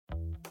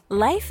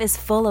Life is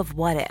full of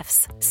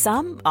what-ifs.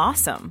 Some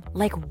awesome,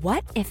 like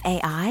what if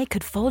AI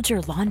could fold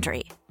your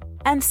laundry?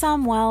 And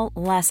some, well,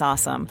 less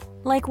awesome,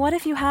 like what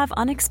if you have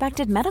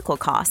unexpected medical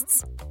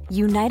costs?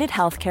 United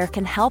Healthcare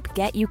can help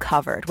get you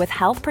covered with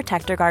Health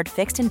Protector Guard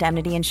fixed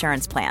indemnity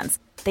insurance plans.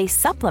 They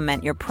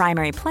supplement your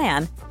primary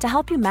plan to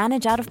help you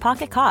manage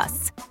out-of-pocket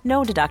costs.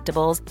 No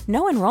deductibles,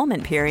 no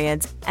enrollment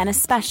periods, and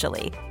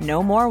especially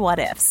no more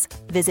what-ifs.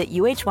 Visit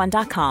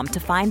uh1.com to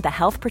find the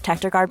Health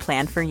Protector Guard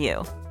plan for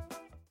you.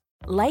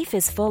 Life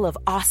is full of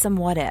awesome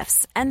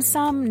what-ifs, and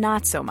some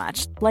not so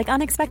much, like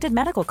unexpected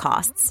medical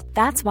costs.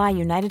 That's why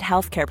United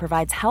Healthcare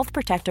provides Health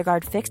Protector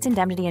Guard fixed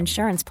indemnity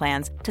insurance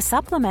plans to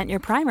supplement your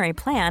primary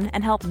plan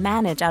and help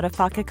manage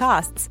out-of-pocket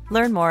costs.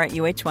 Learn more at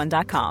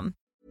uh1.com.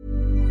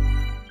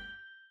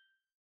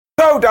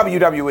 So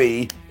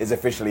WWE is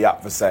officially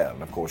up for sale.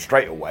 And of course,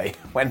 straight away,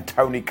 when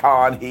Tony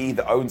Khan, he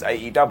that owns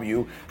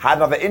AEW, had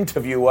another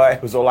interview where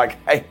it was all like,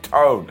 hey,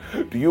 Tone,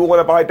 do you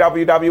want to buy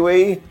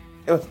WWE?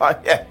 It was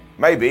like, yeah.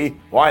 Maybe.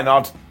 Why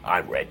not?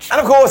 I'm rich.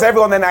 And of course,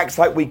 everyone then acts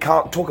like we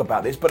can't talk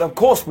about this, but of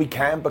course we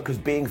can, because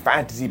being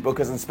fantasy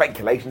bookers and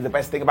speculation is the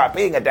best thing about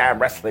being a damn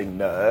wrestling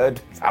nerd.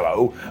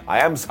 Hello, I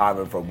am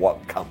Simon from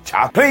What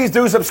Culture. Please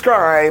do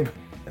subscribe.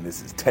 And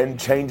this is 10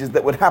 changes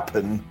that would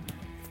happen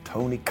if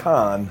Tony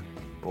Khan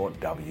bought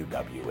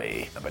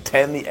WWE. Number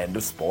 10, the end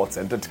of sports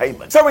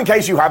entertainment. So in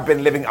case you have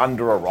been living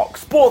under a rock,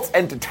 sports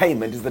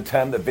entertainment is the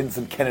term that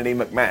Vincent Kennedy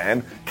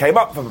McMahon came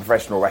up for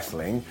professional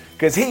wrestling,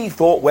 because he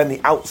thought when the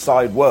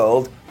outside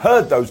world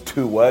heard those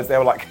two words, they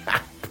were like,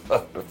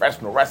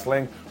 professional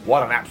wrestling,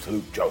 what an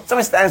absolute joke. So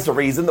it stands to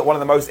reason that one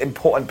of the most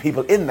important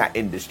people in that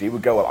industry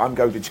would go, well, I'm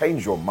going to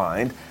change your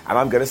mind, and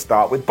I'm going to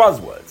start with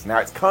buzzwords. Now,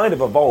 it's kind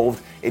of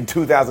evolved in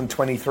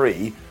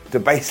 2023 to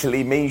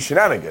basically mean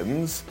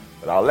shenanigans,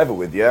 but I'll level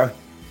with you,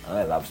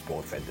 I love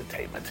sports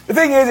entertainment. The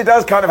thing is, it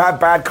does kind of have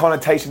bad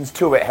connotations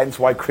to it, hence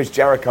why Chris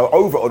Jericho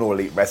over on All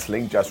Elite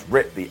Wrestling just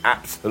ripped the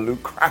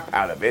absolute crap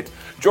out of it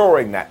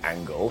during that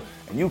angle,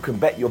 and you can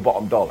bet your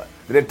bottom dollar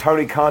that if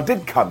Tony Khan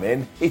did come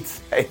in, he'd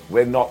say,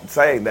 we're not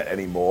saying that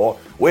anymore,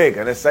 we're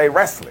going to say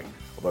wrestling.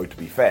 Although, to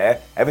be fair,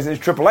 ever since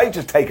Triple H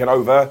has taken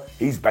over,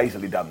 he's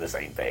basically done the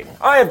same thing.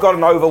 I have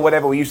gotten over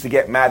whatever we used to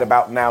get mad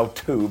about now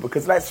too,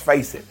 because let's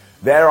face it,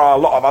 there are a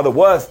lot of other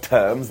worse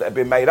terms that have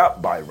been made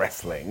up by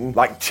wrestling,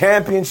 like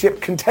championship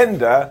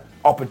contender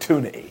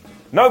opportunity.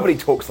 Nobody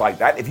talks like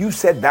that. If you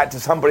said that to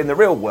somebody in the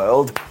real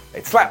world,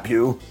 they'd slap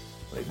you,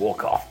 they'd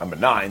walk off. Number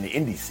 9, the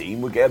indie scene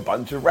would get a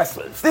bunch of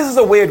wrestlers. This is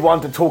a weird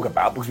one to talk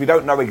about because we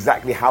don't know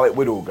exactly how it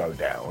would all go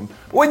down.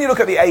 But when you look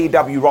at the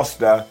AEW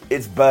roster,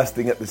 it's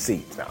bursting at the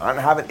seams. Now, I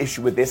don't have an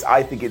issue with this.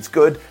 I think it's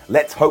good.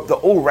 Let's hope that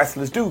all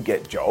wrestlers do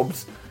get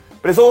jobs.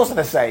 But it's also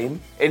the same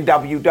in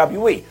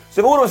WWE. So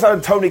if all of a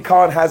sudden Tony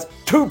Khan has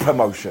 2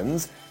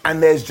 promotions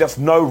and there's just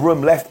no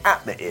room left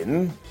at the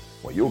inn,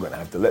 well, you're going to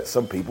have to let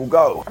some people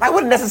go. And that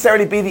wouldn't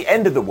necessarily be the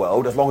end of the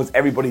world as long as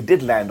everybody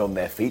did land on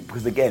their feet,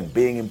 because again,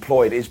 being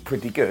employed is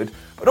pretty good.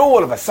 But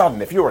all of a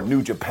sudden, if you're a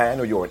New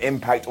Japan or you're an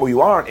Impact or you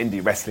are an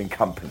indie wrestling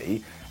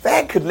company,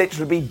 there could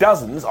literally be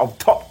dozens of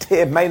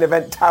top-tier main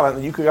event talent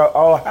that you could go,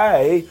 oh,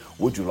 hey,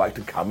 would you like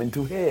to come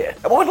into here?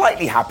 And what would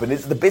likely happen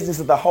is the business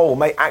as a whole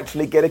may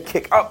actually get a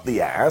kick up the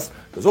ass,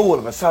 because all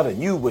of a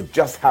sudden you would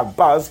just have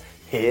buzz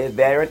here,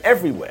 there, and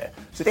everywhere.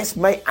 So this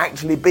may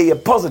actually be a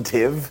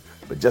positive,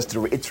 but just to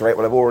reiterate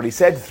what I've already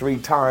said 3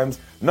 times,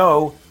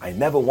 no, I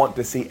never want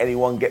to see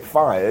anyone get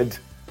fired.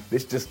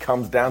 This just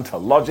comes down to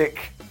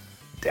logic.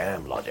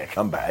 Damn logic.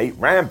 Number 8,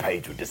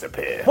 Rampage would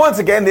disappear. Once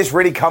again, this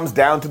really comes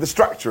down to the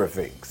structure of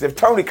things. If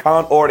Tony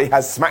Khan already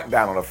has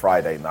SmackDown on a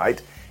Friday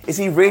night, is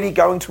he really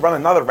going to run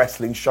another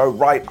wrestling show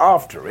right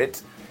after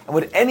it? And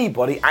would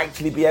anybody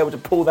actually be able to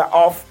pull that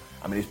off?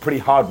 I mean, it's pretty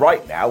hard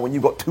right now when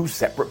you've got 2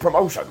 separate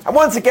promotions. And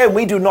once again,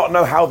 we do not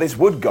know how this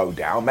would go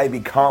down. Maybe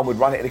Khan would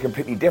run it in a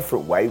completely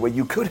different way where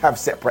you could have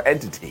separate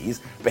entities,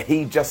 but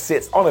he just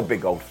sits on a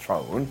big old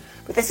throne.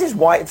 But this is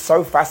why it's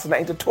so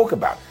fascinating to talk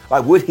about.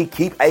 Like, would he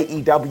keep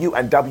AEW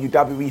and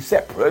WWE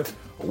separate?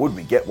 Or would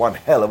we get one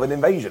hell of an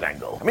invasion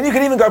angle? I mean, you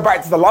can even go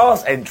back to the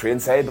last entry and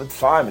say, but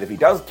Simon, if he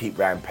does keep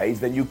Rampage,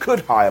 then you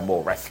could hire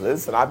more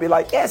wrestlers. And I'd be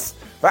like, yes,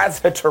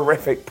 that's a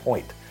terrific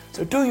point.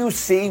 So do you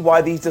see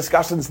why these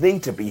discussions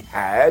need to be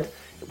had?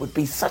 It would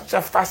be such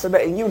a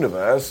fascinating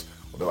universe.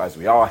 Although as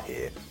we are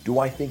here, do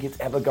I think it's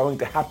ever going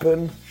to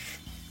happen?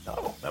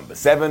 No. Number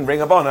 7,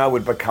 Ring of Honor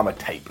would become a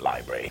tape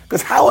library.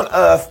 Because how on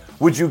earth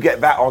would you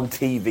get that on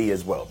TV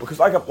as well? Because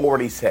like I've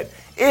already said,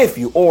 if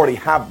you already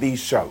have these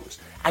shows,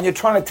 and you're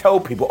trying to tell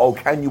people, oh,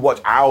 can you watch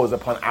hours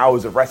upon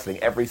hours of wrestling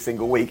every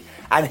single week,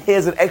 and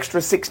here's an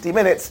extra 60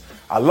 minutes,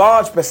 a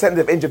large percentage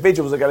of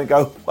individuals are going to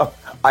go, well,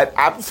 I'd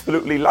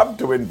absolutely love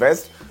to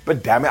invest,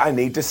 but damn it, I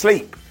need to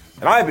sleep.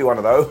 And I'd be one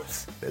of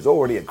those. There's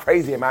already a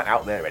crazy amount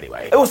out there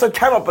anyway. I also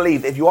cannot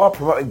believe that if you are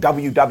promoting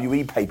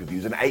WWE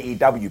pay-per-views and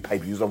AEW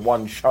pay-per-views on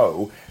one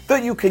show,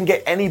 that you can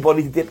get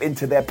anybody to dip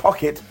into their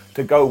pocket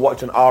to go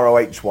watch an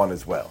ROH one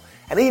as well.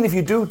 And even if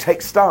you do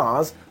take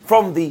stars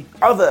from the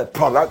other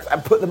products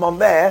and put them on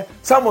there,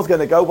 someone's going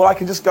to go, well, I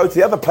can just go to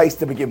the other place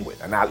to begin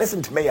with. And now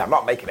listen to me, I'm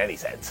not making any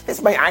sense.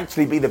 This may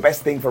actually be the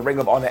best thing for Ring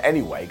of Honor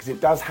anyway, because it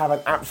does have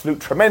an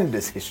absolute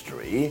tremendous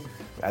history.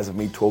 As of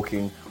me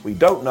talking, we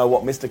don't know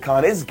what Mr.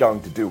 Khan is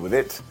going to do with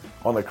it.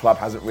 Honor Club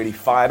hasn't really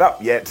fired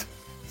up yet,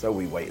 so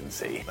we wait and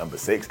see. Number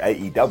 6,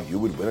 AEW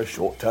would win a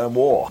short-term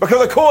war.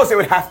 Because of course it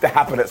would have to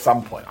happen at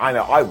some point. I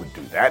know I would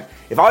do that.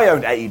 If I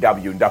owned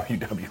AEW and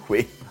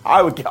WWE,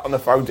 I would get on the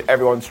phone to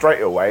everyone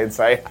straight away and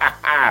say,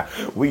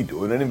 we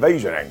doing an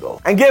invasion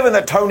angle. And given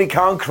that Tony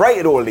Khan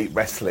created All Elite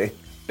Wrestling,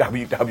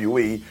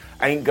 WWE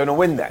ain't gonna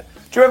win that.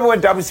 Do you remember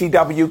when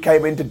WCW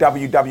came into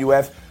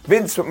WWF?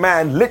 Vince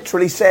McMahon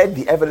literally said,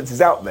 the evidence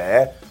is out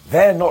there,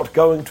 they're not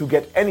going to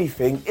get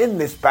anything in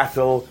this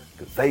battle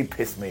because they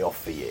pissed me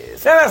off for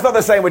years. Now that's not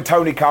the same with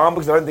Tony Khan,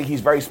 because I don't think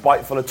he's very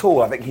spiteful at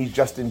all. I think he's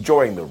just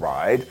enjoying the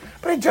ride.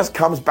 But it just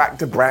comes back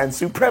to brand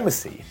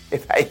supremacy.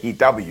 If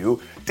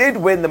AEW did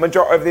win the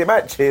majority of their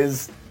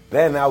matches,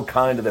 they're now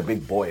kind of the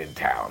big boy in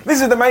town.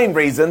 This is the main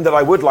reason that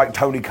I would like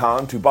Tony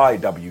Khan to buy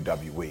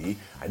WWE.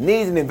 I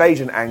need an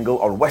invasion angle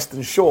on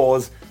Western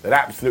Shores that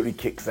absolutely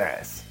kicks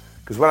ass.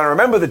 Because when I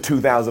remember the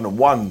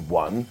 2001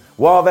 one,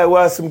 while there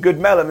were some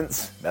good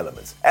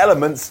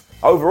elements,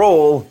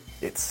 overall,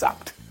 it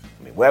sucked.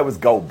 I mean, where was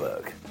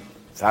Goldberg?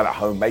 Sat at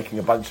home making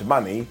a bunch of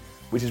money,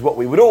 which is what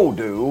we would all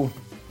do.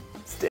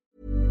 Still.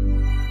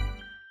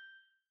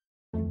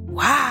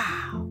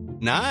 Wow.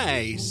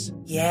 Nice.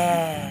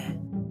 Yeah.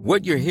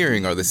 What you're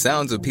hearing are the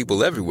sounds of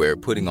people everywhere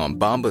putting on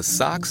Bombas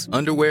socks,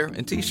 underwear,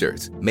 and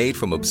T-shirts made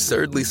from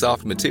absurdly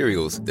soft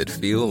materials that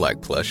feel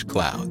like plush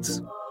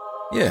clouds.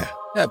 Yeah,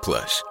 that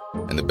plush.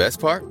 And the best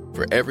part?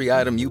 For every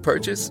item you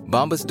purchase,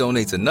 Bombas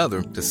donates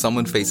another to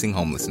someone facing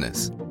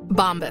homelessness.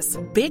 Bombas.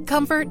 Big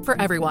comfort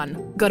for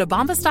everyone. Go to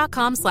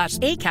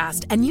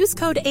bombas.com/ACAST and use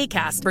code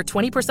ACAST for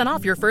 20%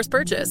 off your first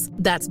purchase.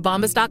 That's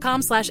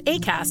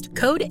bombas.com/ACAST.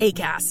 Code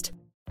ACAST.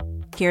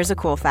 Here's a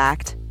cool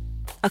fact.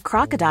 A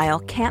crocodile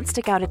can't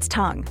stick out its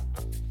tongue.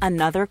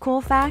 Another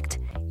cool fact,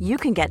 you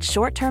can get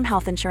short-term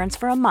health insurance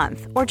for a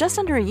month or just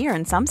under a year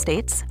in some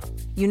states.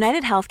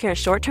 United Healthcare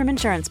short-term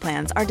insurance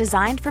plans are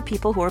designed for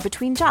people who are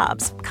between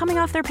jobs, coming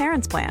off their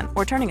parents' plan,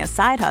 or turning a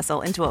side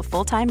hustle into a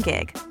full-time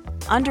gig.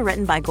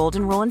 Underwritten by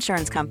Golden Rule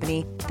Insurance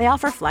Company, they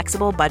offer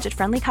flexible,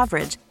 budget-friendly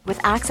coverage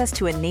with access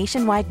to a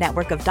nationwide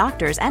network of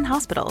doctors and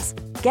hospitals.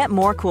 Get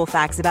more cool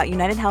facts about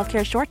United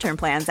Healthcare short-term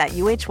plans at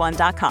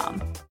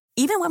uh1.com.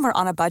 Even when we're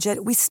on a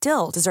budget, we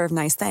still deserve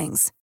nice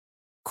things.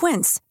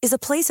 Quince is a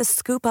place to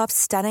scoop up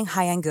stunning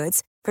high-end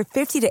goods for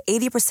 50 to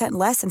 80%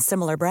 less than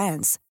similar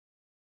brands.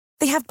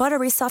 They have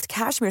buttery soft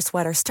cashmere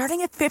sweaters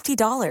starting at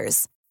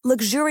 $50,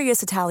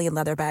 luxurious Italian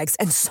leather bags,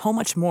 and so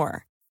much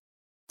more.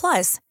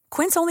 Plus,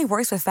 Quince only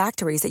works with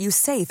factories that use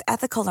safe,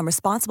 ethical, and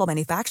responsible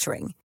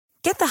manufacturing.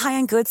 Get the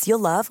high-end goods you'll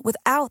love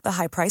without the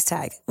high price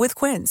tag with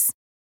Quince.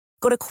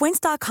 Go to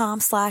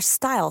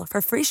quince.com/style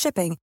for free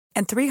shipping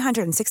and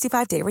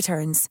 365-day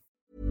returns.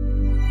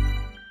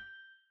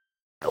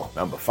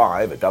 Number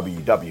 5, a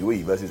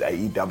WWE versus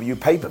AEW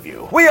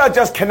pay-per-view. We are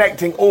just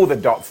connecting all the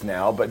dots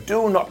now, but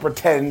do not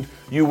pretend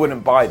you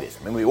wouldn't buy this.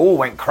 I mean, we all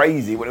went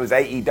crazy when it was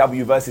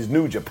AEW versus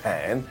New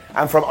Japan,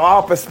 and from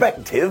our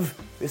perspective,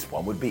 this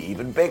one would be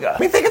even bigger. I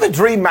mean, think of the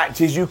dream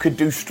matches you could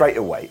do straight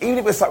away. Even if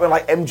it was something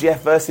like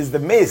MJF versus The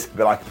Miz,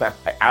 but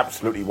I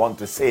absolutely want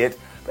to see it.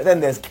 But then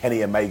there's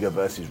Kenny Omega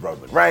versus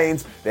Roman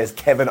Reigns. There's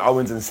Kevin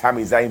Owens and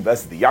Sami Zayn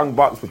versus the Young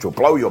Bucks, which will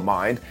blow your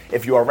mind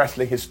if you're a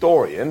wrestling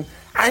historian.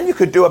 And you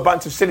could do a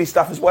bunch of silly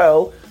stuff as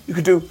well. You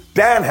could do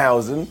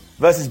Danhausen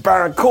versus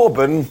Baron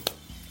Corbin.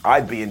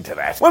 I'd be into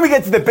that. When we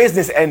get to the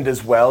business end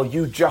as well,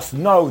 you just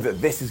know that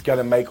this is going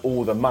to make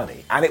all the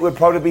money. And it would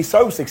probably be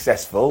so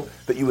successful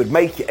that you would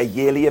make it a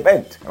yearly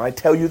event. And I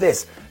tell you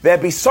this,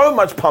 there'd be so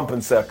much pomp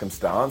and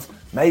circumstance,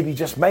 maybe,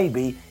 just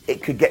maybe,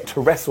 it could get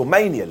to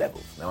WrestleMania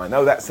levels. Now, I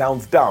know that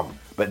sounds dumb,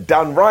 but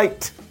done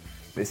right,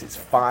 this is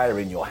fire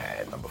in your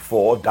hand. Number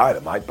 4,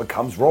 Dynamite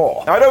becomes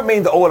Raw. Now, I don't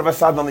mean that all of a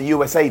sudden on the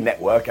USA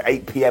Network at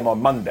 8 p.m.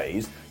 on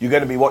Mondays, you're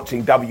going to be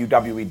watching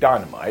WWE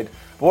Dynamite.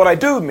 But what I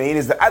do mean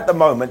is that at the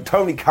moment,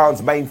 Tony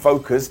Khan's main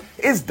focus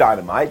is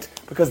Dynamite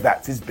because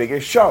that's his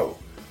biggest show.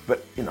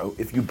 But, you know,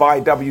 if you buy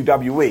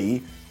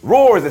WWE,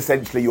 Raw is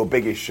essentially your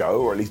biggest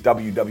show, or at least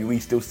WWE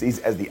still sees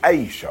it as the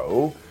A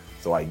show.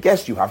 So I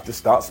guess you have to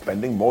start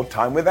spending more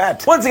time with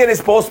that. Once again,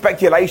 it's poor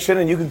speculation,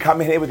 and you can come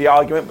in here with the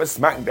argument, but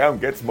SmackDown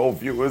gets more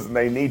viewers and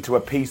they need to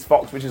appease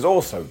Fox, which is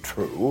also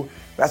true.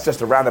 That's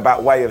just a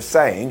roundabout way of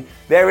saying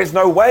there is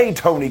no way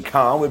Tony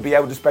Khan would be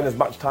able to spend as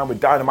much time with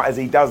Dynamite as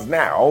he does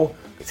now,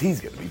 because he's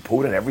going to be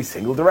pulled in every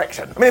single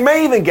direction. I mean, it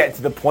may even get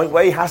to the point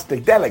where he has to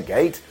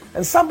delegate,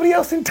 and somebody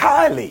else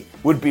entirely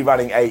would be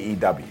running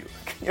AEW.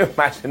 Can you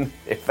imagine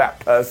if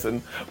that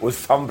person was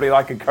somebody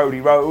like a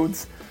Cody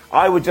Rhodes?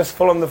 I would just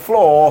fall on the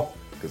floor,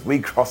 because we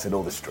cross in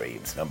all the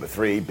streams. Number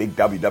 3, big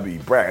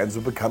WWE brands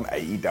will become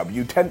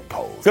AEW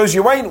tentpoles. Because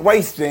you ain't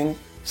wasting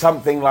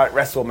something like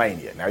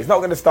WrestleMania. Now, he's not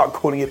going to start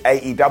calling it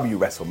AEW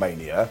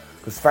WrestleMania,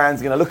 because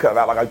fans are going to look at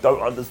that like, I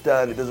don't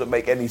understand, it doesn't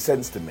make any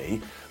sense to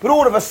me. But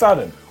all of a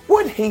sudden,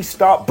 would he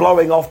start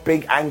blowing off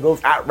big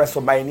angles at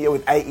WrestleMania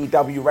with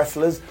AEW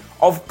wrestlers?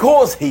 Of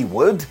course he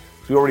would.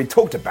 We already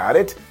talked about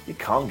it. You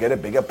can't get a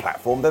bigger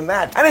platform than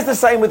that. And it's the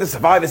same with the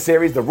Survivor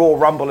Series, the Raw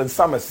Rumble and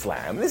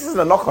SummerSlam. This isn't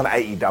a knock on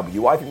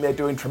AEW. I think they're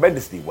doing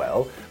tremendously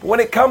well. But when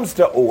it comes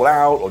to All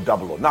Out or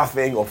Double or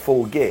Nothing or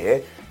Full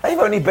Gear, they've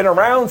only been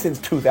around since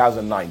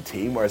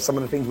 2019, whereas some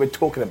of the things we're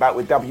talking about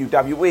with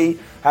WWE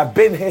have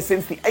been here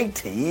since the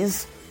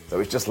 80s.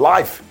 So it's just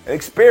life and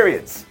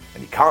experience.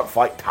 And you can't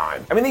fight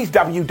time. I mean, these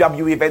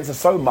WWE events are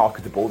so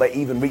marketable, they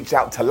even reach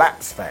out to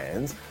lapsed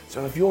fans.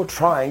 So if you're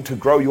trying to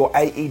grow your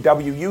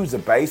AEW user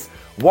base,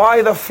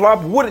 why the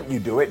flub wouldn't you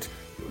do it?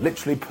 You're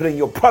literally putting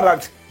your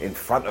product in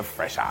front of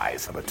fresh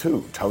eyes. Number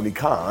 2, Tony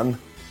Khan,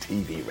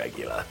 TV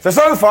regular.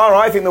 So far,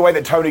 I think the way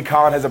that Tony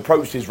Khan has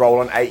approached his role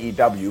on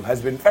AEW has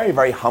been very,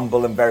 very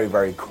humble and very,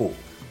 very cool.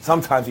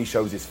 Sometimes he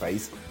shows his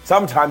face,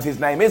 sometimes his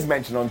name is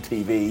mentioned on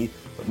TV,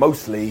 but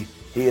mostly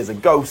he is a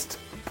ghost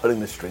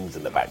pulling the strings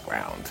in the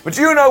background. But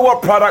do you know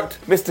what product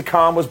Mr.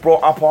 Khan was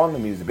brought up on? I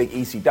mean, he was a big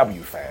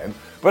ECW fan,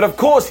 but of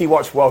course he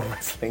watched World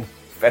Wrestling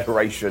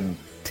Federation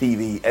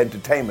TV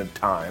entertainment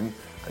time.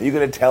 Are you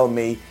going to tell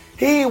me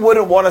he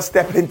wouldn't want to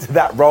step into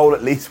that role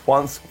at least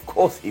once? Of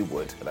course he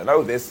would, and I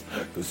know this,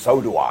 because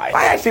so do I.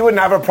 I actually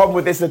wouldn't have a problem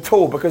with this at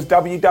all, because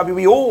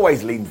WWE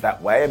always leans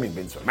that way. I mean,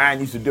 Vince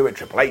McMahon used to do it,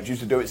 Triple H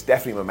used to do it,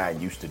 Stephanie McMahon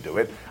used to do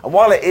it, and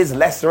while it is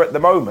lesser at the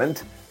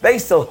moment, they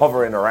still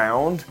hovering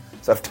around.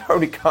 So if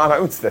Tony Khan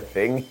owns the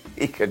thing,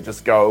 he could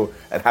just go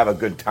and have a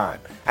good time.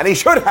 And he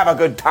should have a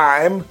good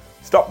time.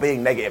 Stop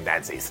being negative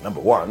Nancy's.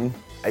 Number 1,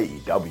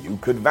 AEW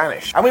could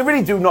vanish. And we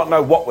really do not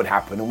know what would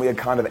happen, and we are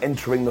kind of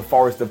entering the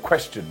forest of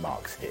question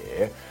marks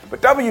here.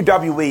 But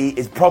WWE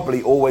is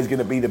probably always going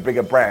to be the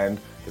bigger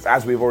brand, because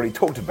as we've already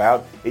talked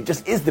about, it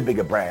just is the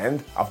bigger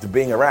brand after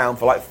being around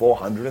for like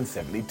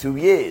 472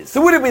 years. So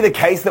would it be the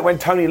case that when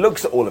Tony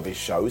looks at all of his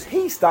shows,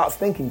 he starts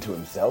thinking to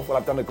himself, well,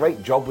 I've done a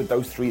great job with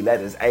those 3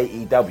 letters,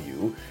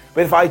 AEW,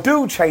 but if I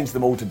do change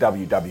them all to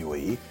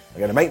WWE, I'm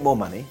going to make more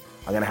money,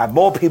 I'm going to have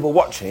more people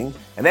watching,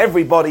 and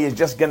everybody is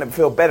just going to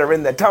feel better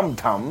in their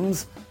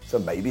tum-tums, so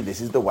maybe this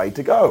is the way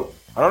to go.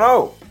 I don't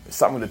know. It's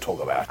something to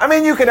talk about. I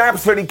mean, you can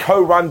absolutely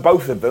co-run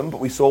both of them,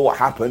 but we saw what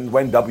happened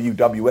when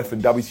WWF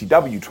and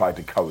WCW tried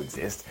to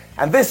coexist.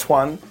 And this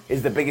one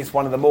is the biggest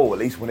one of them all, at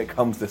least when it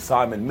comes to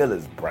Simon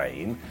Miller's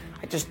brain.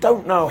 I just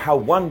don't know how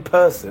one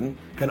person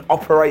can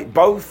operate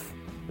both,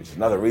 which is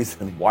another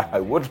reason why I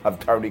would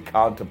love Tony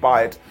Khan to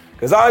buy it,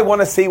 because I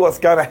want to see what's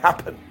going to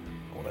happen.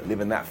 I want to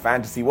live in that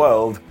fantasy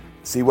world,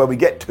 see where we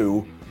get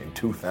to in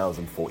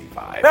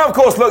 2045. Now, of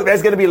course, look,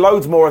 there's going to be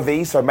loads more of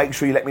these, so make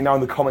sure you let me know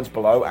in the comments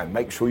below, and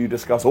make sure you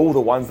discuss all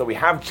the ones that we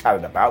have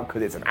chatted about,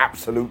 because it's an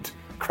absolute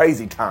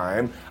crazy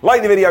time.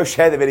 Like the video,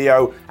 share the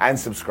video, and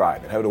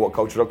subscribe. And head to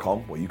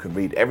whatculture.com, where you can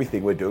read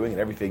everything we're doing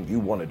and everything you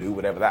want to do,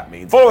 whatever that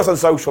means. Follow us on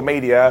social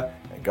media,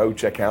 and go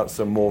check out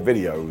some more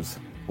videos.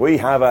 We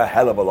have a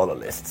hell of a lot of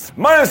lists.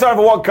 My name is Simon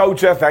for What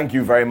Culture. Thank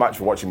you very much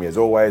for watching me as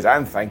always,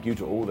 and thank you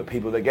to all the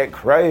people that get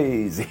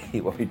crazy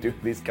when we do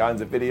these kinds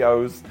of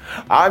videos.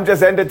 I'm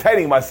just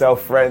entertaining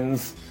myself,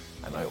 friends,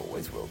 and I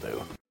always will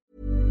do.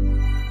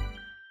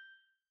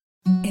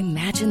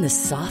 Imagine the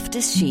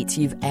softest sheets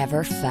you've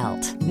ever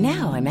felt.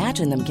 Now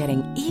imagine them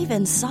getting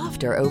even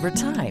softer over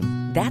time.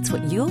 That's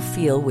what you'll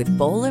feel with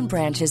Boll &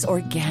 Branch's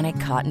organic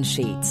cotton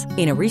sheets.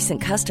 In a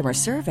recent customer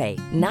survey,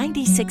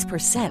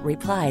 96%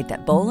 replied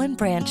that Boll &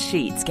 Branch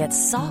sheets get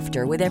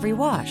softer with every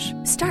wash.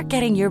 Start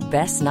getting your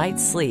best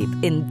night's sleep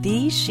in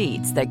these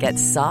sheets that get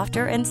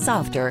softer and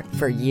softer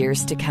for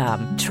years to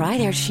come. Try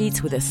their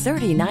sheets with a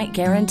 30-night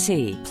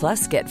guarantee.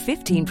 Plus, get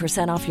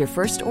 15% off your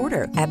first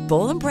order at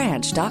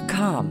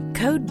bollandbranch.com.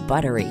 Code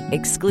BUTTERY.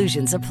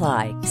 Exclusions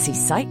apply. See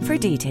site for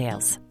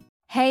details.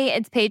 Hey,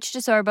 it's Paige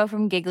DeSorbo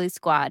from Giggly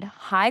Squad.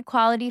 High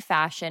quality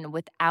fashion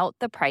without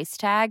the price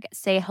tag.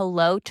 Say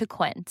hello to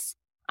Quince.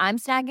 I'm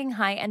snagging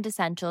high-end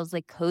essentials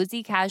like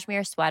cozy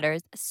cashmere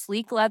sweaters,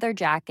 sleek leather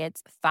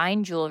jackets,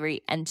 fine jewelry,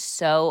 and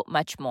so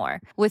much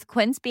more. With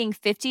Quince being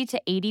 50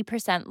 to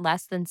 80%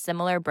 less than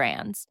similar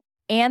brands.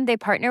 And they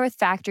partner with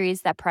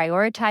factories that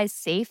prioritize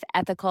safe,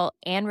 ethical,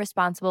 and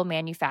responsible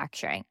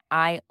manufacturing.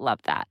 I love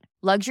that.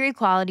 Luxury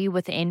quality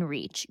within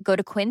reach. Go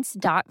to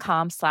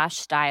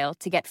quince.com/style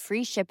to get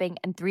free shipping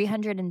and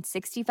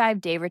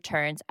 365-day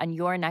returns on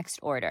your next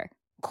order.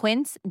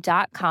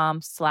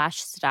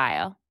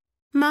 Quince.com/style.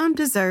 Mom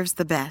deserves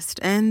the best,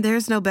 and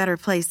there's no better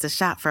place to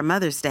shop for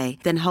Mother's Day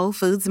than Whole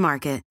Foods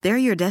Market. They're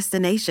your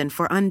destination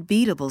for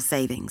unbeatable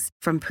savings,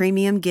 from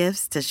premium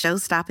gifts to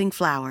show-stopping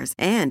flowers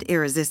and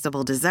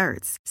irresistible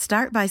desserts.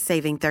 Start by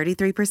saving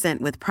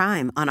 33% with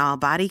Prime on all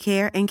body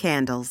care and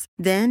candles.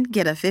 Then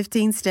get a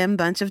 15-stem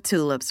bunch of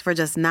tulips for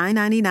just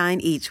 $9.99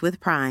 each with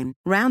Prime.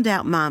 Round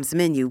out Mom's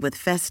menu with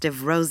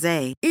festive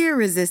rosé,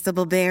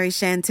 irresistible berry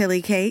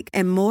chantilly cake,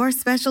 and more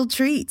special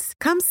treats.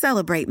 Come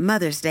celebrate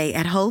Mother's Day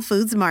at Whole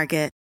Foods Market.